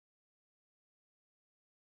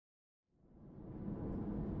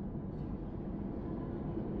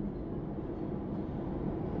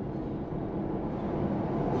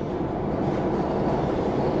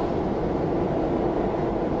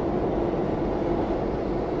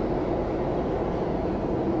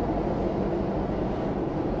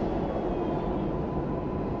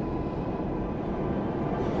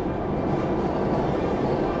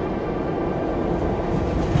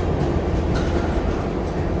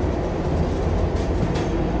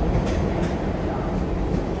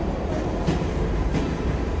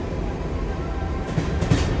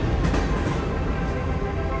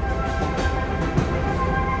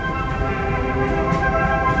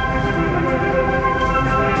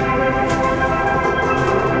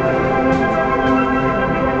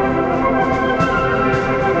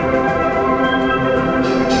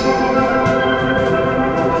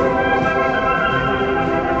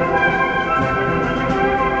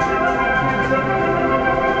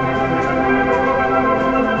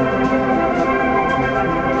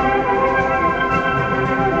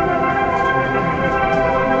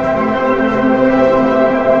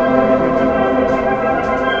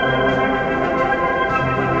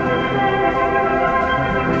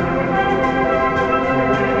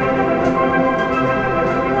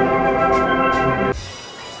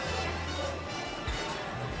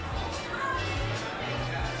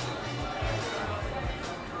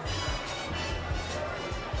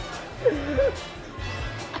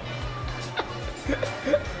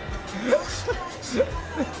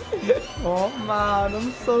Oh man,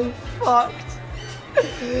 I'm so fucked.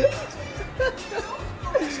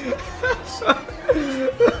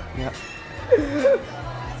 Yep.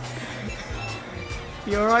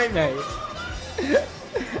 You alright, mate?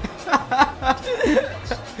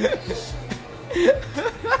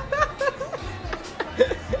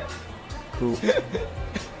 Cool.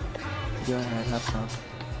 Go ahead, have fun.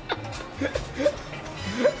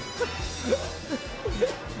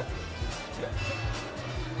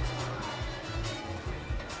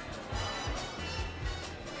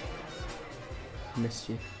 Missed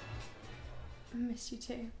you. I missed you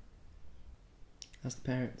too. How's the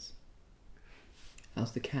parents?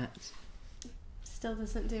 How's the cats? Still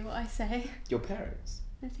doesn't do what I say. Your parents?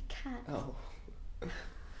 There's a cat. Oh.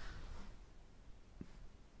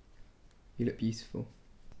 You look beautiful.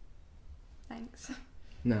 Thanks.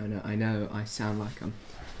 No, I know I sound like I'm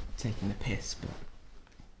taking the piss, but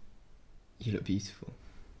you look beautiful.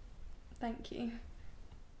 Thank you.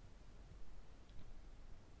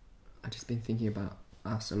 I've just been thinking about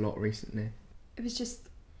us a lot recently. It was just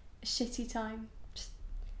a shitty time. Just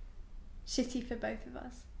shitty for both of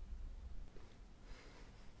us.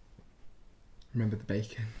 Remember the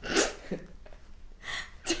bacon?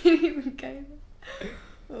 Didn't even go there.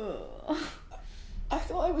 Oh. I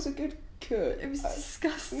thought I was a good cook. It was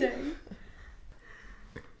disgusting.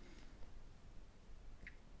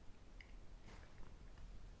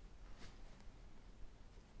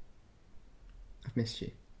 I've missed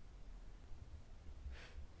you.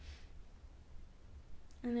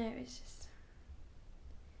 I know, it's just...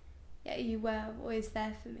 Yeah, you were always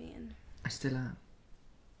there for me, and... I still am.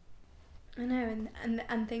 I know,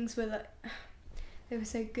 and things were like... They were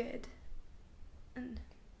so good. And...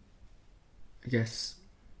 I guess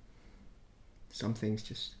some things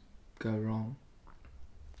just go wrong.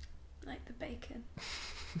 Like the bacon.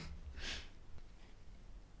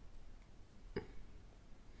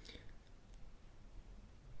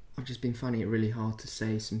 I've just been finding it really hard to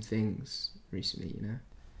say some things recently, you know?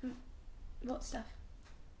 What stuff?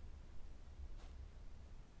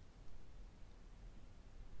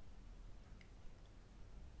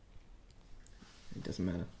 It doesn't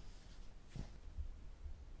matter.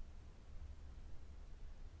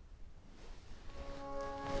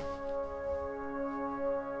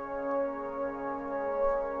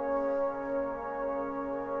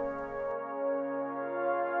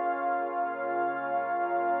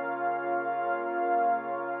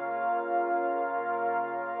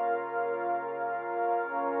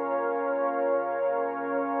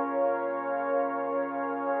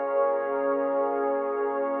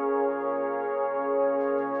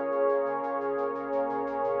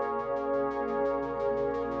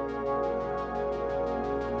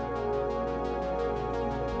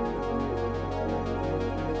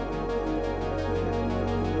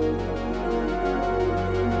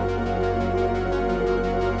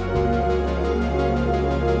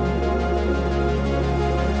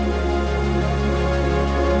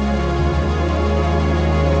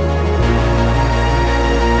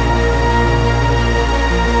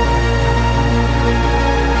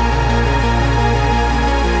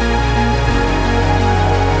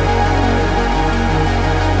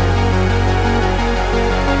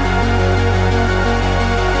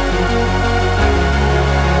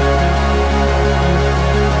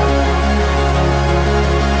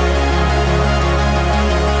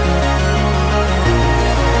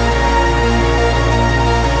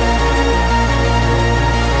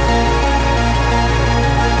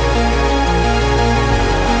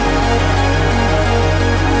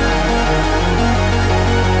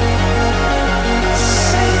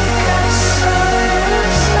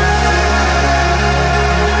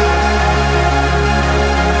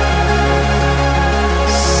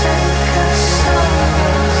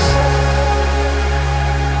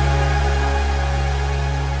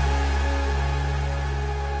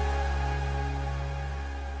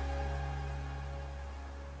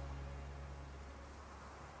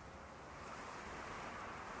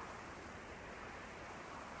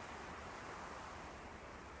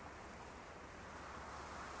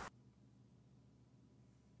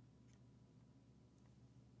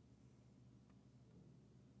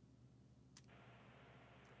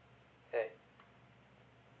 Hey.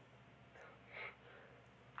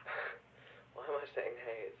 Why am I saying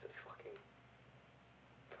hey? It's a fucking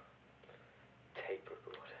tape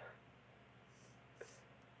recorder.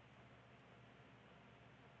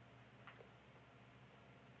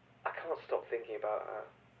 I can't stop thinking about her.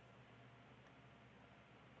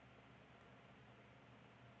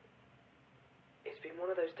 It's been one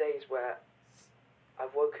of those days where I've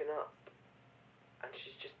woken up and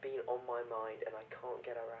she's just been on my mind and I can't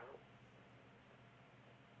get her out.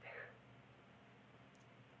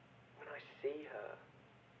 When I see her,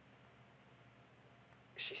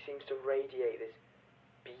 she seems to radiate this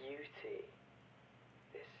beauty,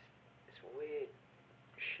 this weird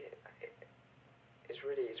shit. It's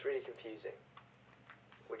really confusing,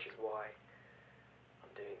 which is why I'm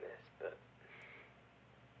doing this, but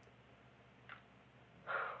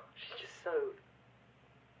she's just so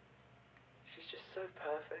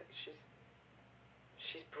perfect.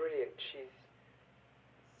 She's brilliant. She's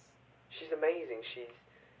amazing. She's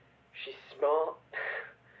smart.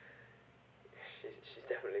 she's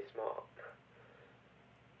definitely smart.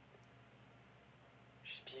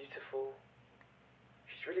 She's beautiful.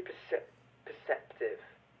 She's really perceptive.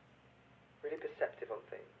 Really perceptive on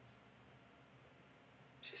things.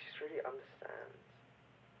 She just really understands.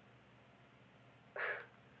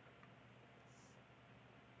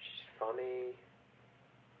 She's funny.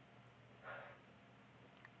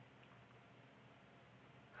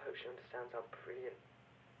 I hope she understands how brilliant,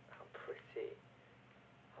 how pretty,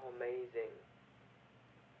 how amazing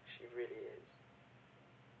she really is.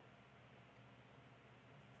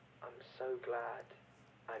 I'm so glad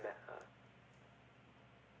I met her.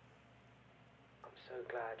 I'm so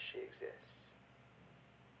glad she exists.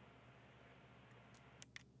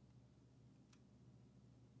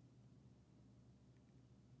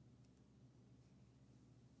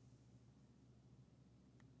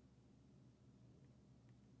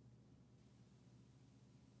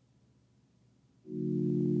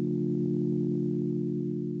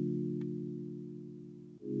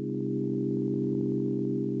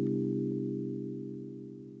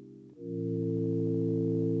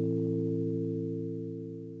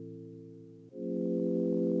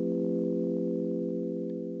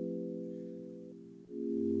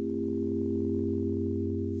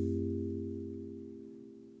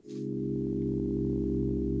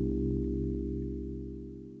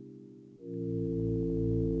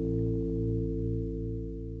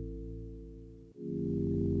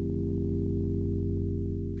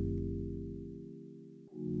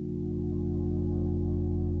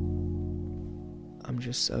 I'm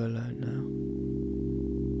just so alone now.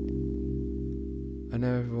 I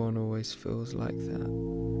know everyone always feels like that,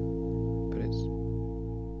 but it's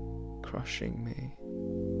crushing me,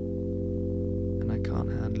 and I can't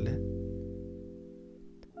handle it.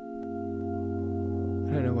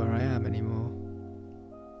 I don't know where I am anymore.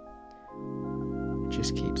 It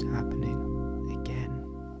just keeps happening again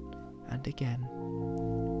and again,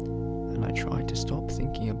 and I try to stop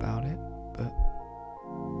thinking about it, but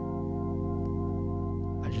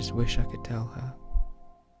I just wish I could tell her.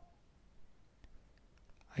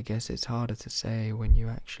 I guess it's harder to say when you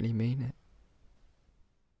actually mean it.